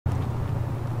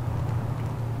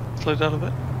Slow down a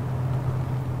bit.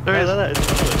 There he is. No,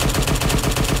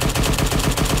 it's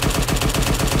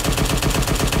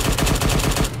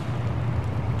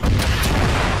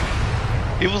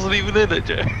He wasn't even in it,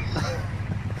 Joe.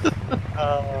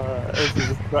 it's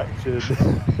a distraction.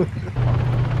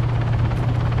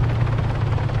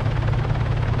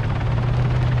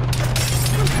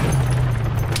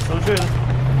 Soldier.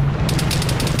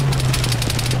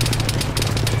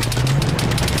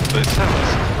 It's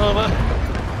house. Oh no.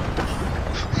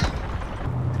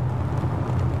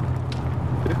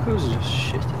 Vehicles are just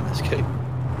shit in this game.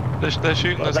 They're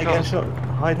shooting us They're getting cars. shot.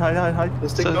 Hide.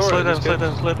 Let's Slow ignore it.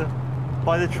 down.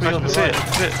 By the tree I on can the see right. it, I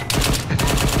can see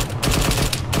it.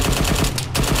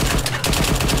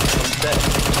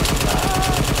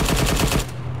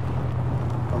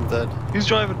 I'm dead. Who's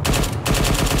driving?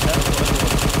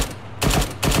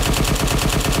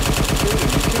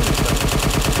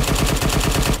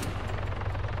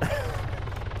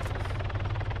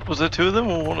 Was there two of them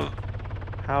or one of them?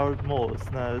 Howard Morse?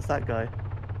 No, it's that guy.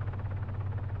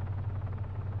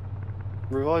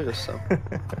 Revive yourself.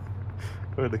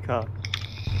 We're in the car.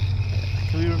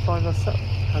 Can we revive ourselves?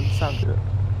 How does Sam do it?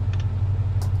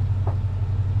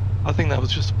 I think that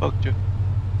was just a bug, Joe.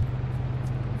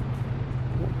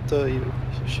 What dirty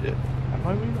piece of shit. Am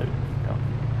I reloading? No.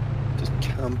 Just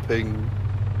camping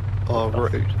our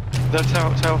road. That's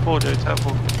Tower 4, Joe, Tower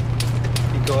 4.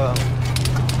 He got out.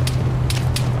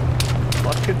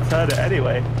 I couldn't turn it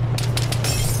anyway.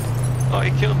 Oh,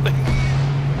 he killed me.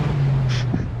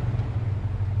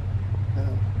 Yeah.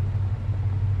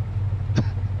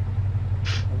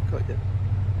 I've got you.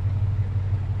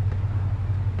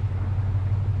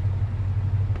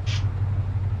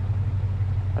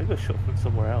 I got shot from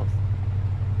somewhere else.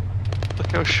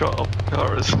 Look how shot up the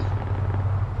car is.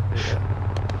 Yeah.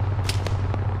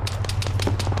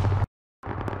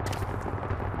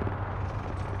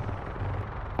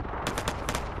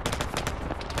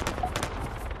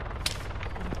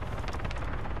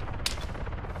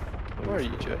 Where are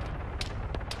you, Joe?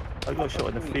 I got shot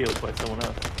in the field by someone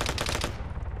else.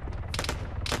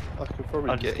 I could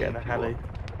probably I'm get just getting you a if you heli. want.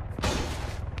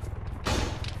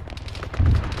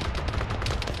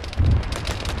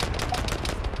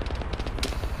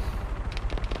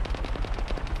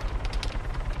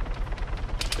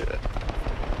 Shit.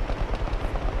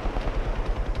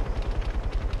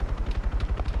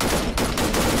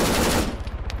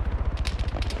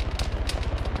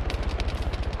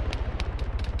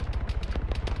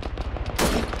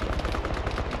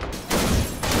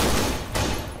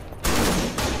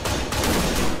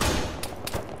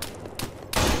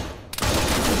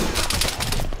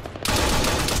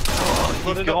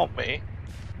 Oh, he got me.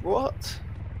 What?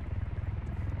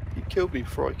 He killed me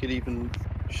before I could even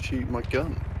shoot my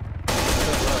gun.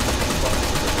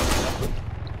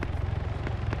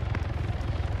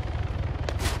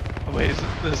 Oh wait,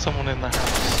 there's someone in the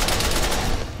house.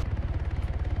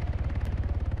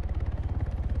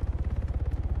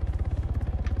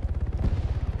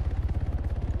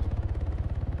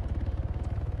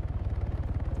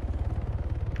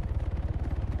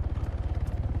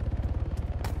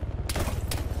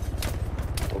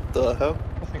 What the hell?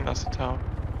 I think that's the tower.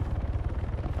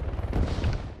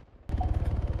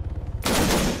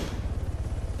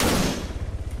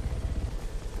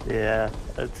 Yeah,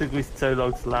 it took me so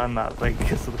long to land that thing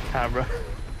because of the camera.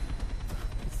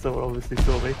 Someone obviously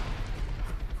saw me.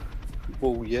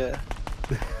 Well, yeah.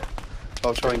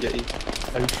 I'll try and get you.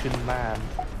 Ocean Man.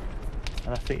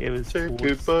 And I think it was Take towards,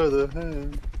 it by the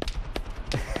hand.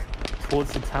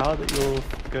 towards the tower that you're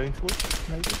going towards,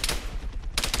 maybe?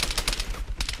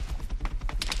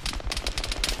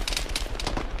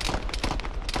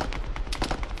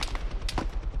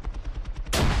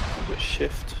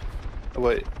 Shift. Oh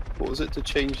wait, what was it to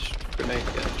change grenade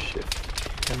again?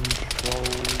 Shift. Control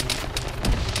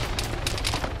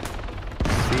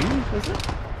C, was it?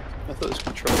 I thought it was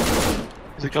control.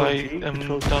 There's a guy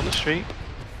Control down C. the street.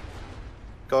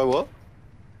 Guy what?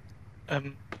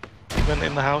 He went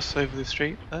in the house over the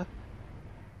street there.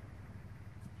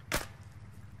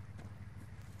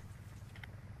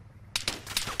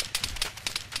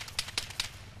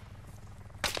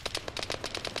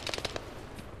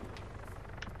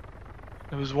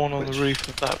 There was one on the roof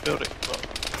of that building,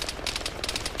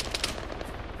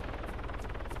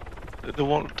 but the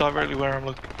one directly where I'm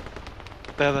looking.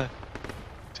 There.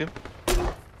 See him?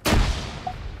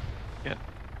 Yeah.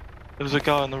 There was a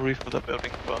guy on the roof of that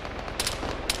building, but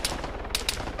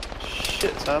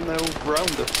Shit, Sam, they're all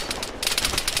round us.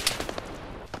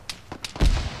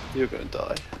 You're gonna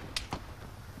die.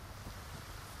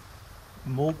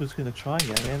 Morg was going to try and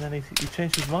get me and then he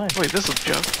changed his mind. wait, this is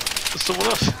Joe. There's someone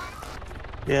else.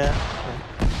 Yeah.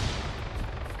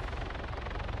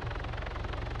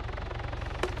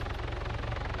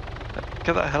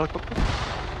 Get that helicopter.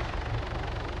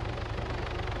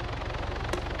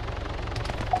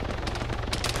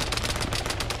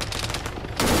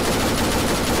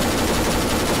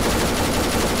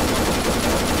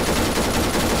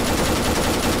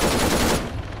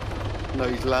 No,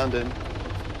 he's landing.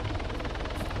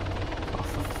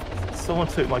 Someone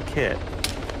took my kit.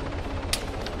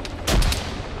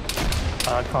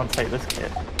 I can't take this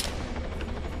kit.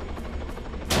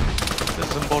 There's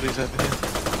some bodies over here.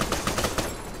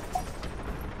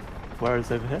 Where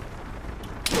is over here?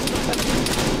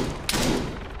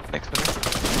 Next to me.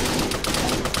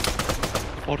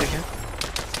 Body here.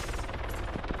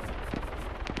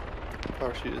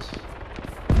 Parachuters.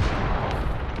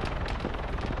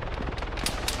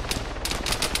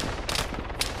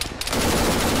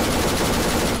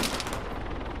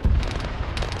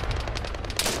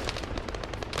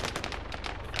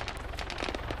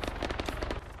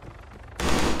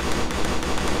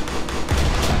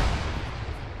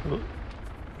 Ooh.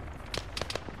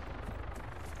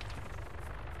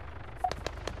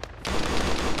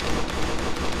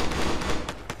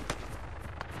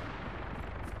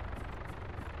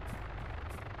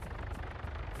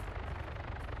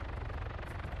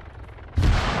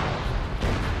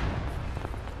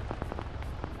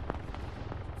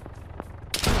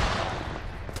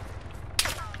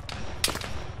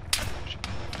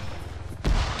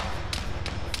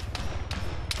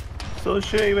 So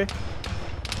shooting me. I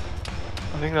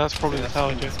think that's probably the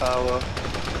tower, Joe. Tower.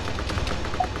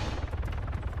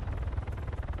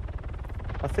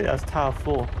 I think that's Tower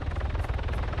 4.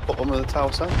 Bottom of the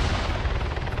tower, Sam.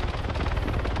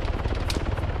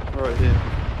 Right here.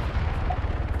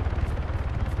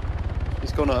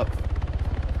 He's gone up.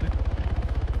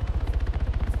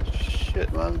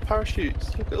 Shit, man.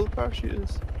 Parachutes. Look at all the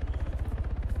parachuters.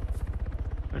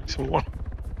 Only saw one.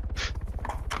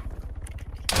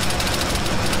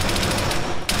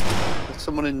 There's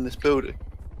someone in this building.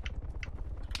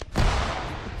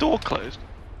 Door closed.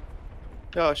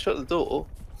 Yeah, I shut the door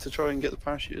to try and get the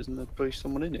parachuters and there's probably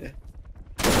someone in here.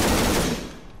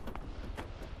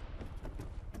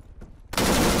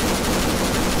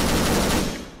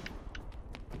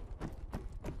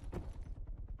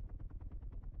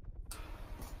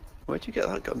 Where'd you get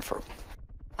that gun from?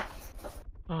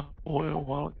 Oh, oil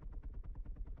while.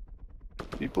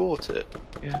 You bought it?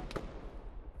 Yeah.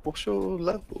 What's your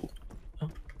level?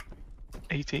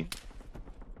 18.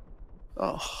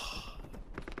 Oh.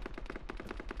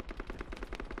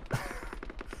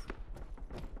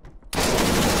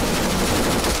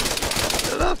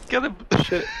 Get him!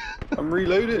 Shit. I'm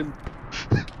reloading.